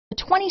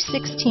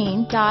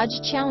2016 Dodge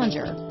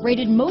Challenger.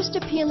 Rated most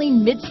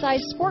appealing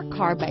midsize sport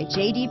car by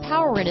J.D.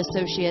 Power and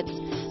Associates,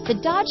 the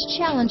Dodge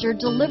Challenger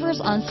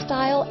delivers on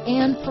style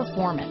and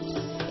performance.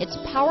 It's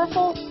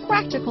powerful,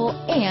 practical,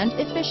 and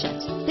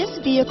efficient.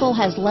 This vehicle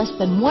has less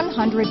than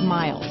 100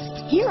 miles.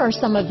 Here are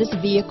some of this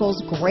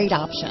vehicle's great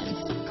options: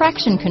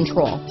 traction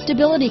control,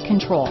 stability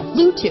control,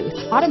 Bluetooth,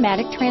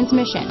 automatic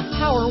transmission,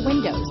 power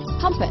windows,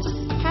 compass,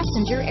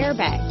 passenger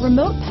airbag,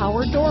 remote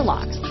power door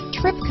locks,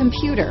 trip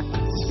computer,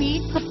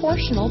 speed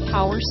proportional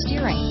power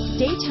steering,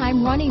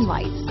 daytime running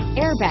lights,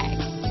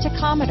 airbags,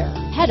 tachometer,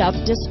 head-up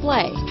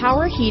display,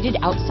 power heated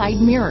outside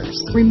mirrors,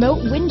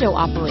 remote window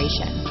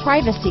operation,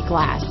 privacy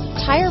glass,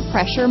 tire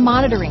pressure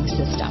monitoring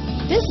system.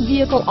 This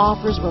vehicle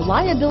offers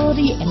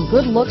reliability and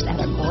good looks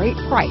at a great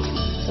price.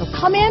 So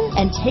come in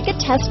and take a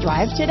test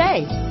drive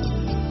today.